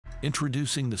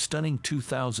Introducing the stunning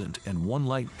 2001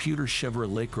 Light Pewter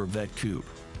Chevrolet Corvette Coupe,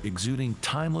 exuding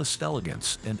timeless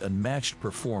elegance and unmatched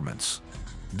performance.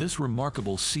 This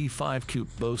remarkable C5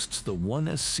 Coupe boasts the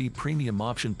 1SC Premium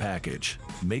Option Package,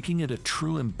 making it a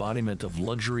true embodiment of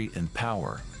luxury and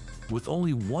power. With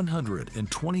only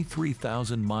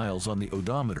 123,000 miles on the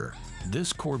odometer,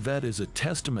 this Corvette is a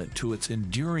testament to its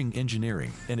enduring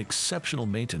engineering and exceptional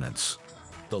maintenance.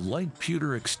 The light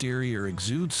pewter exterior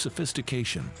exudes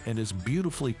sophistication and is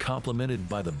beautifully complemented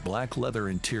by the black leather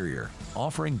interior,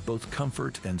 offering both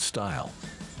comfort and style.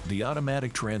 The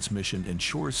automatic transmission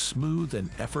ensures smooth and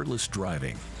effortless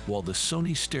driving, while the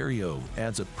Sony Stereo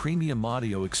adds a premium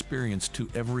audio experience to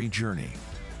every journey.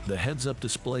 The heads-up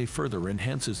display further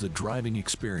enhances the driving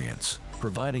experience,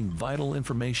 providing vital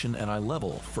information at eye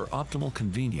level for optimal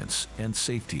convenience and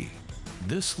safety.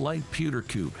 This light pewter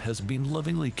coupe has been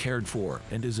lovingly cared for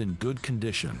and is in good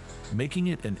condition, making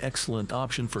it an excellent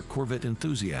option for Corvette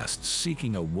enthusiasts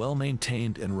seeking a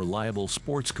well-maintained and reliable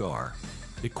sports car.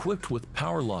 Equipped with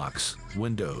power locks,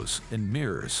 windows, and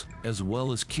mirrors, as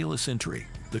well as keyless entry,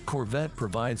 the Corvette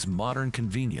provides modern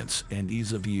convenience and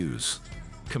ease of use.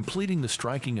 Completing the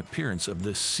striking appearance of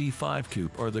this C5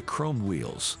 Coupe are the chrome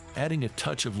wheels, adding a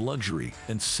touch of luxury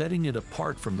and setting it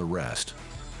apart from the rest.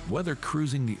 Whether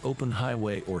cruising the open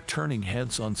highway or turning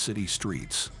heads on city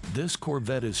streets, this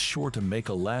Corvette is sure to make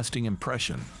a lasting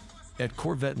impression. At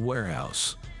Corvette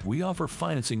Warehouse, we offer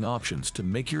financing options to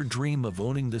make your dream of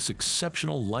owning this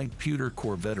exceptional light pewter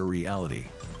Corvette a reality.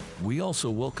 We also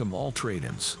welcome all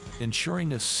trade-ins,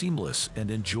 ensuring a seamless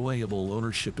and enjoyable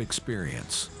ownership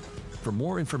experience. For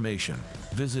more information,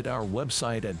 visit our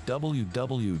website at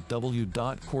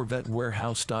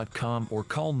www.corvettewarehouse.com or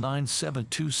call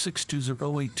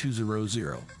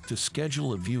 972-620-8200 to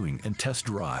schedule a viewing and test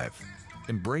drive.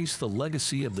 Embrace the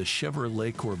legacy of the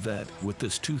Chevrolet Corvette with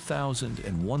this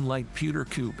 2001 Light Pewter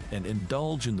Coupe and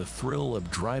indulge in the thrill of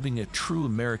driving a true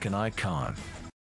American icon.